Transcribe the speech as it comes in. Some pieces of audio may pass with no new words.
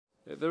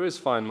There is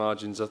fine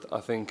margins.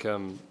 I think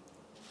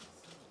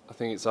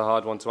it's a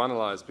hard one to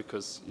analyse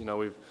because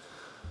we've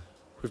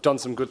done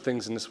some good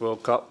things in this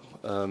World Cup,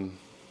 but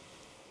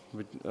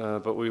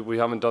we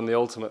haven't done the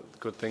ultimate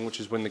good thing, which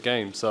is win the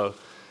game. So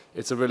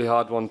it's a really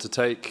hard one to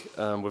take.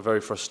 We're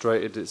very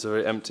frustrated. It's a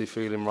very empty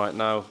feeling right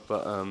now.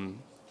 But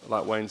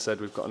like Wayne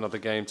said, we've got another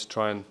game to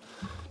try and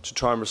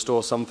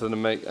restore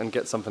something and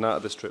get something out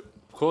of this trip.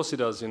 Of course he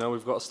does.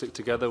 We've got to stick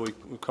together.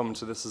 We've come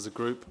to this as a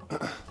group.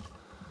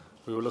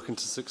 We were looking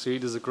to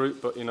succeed as a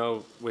group, but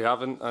we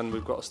haven't, and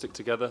we've got to stick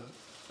together.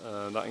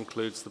 That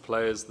includes the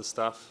players, the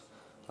staff,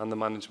 and the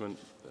management.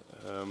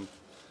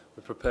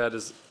 We prepared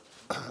as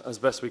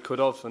best we could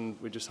have, and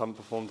we just haven't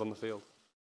performed on the field.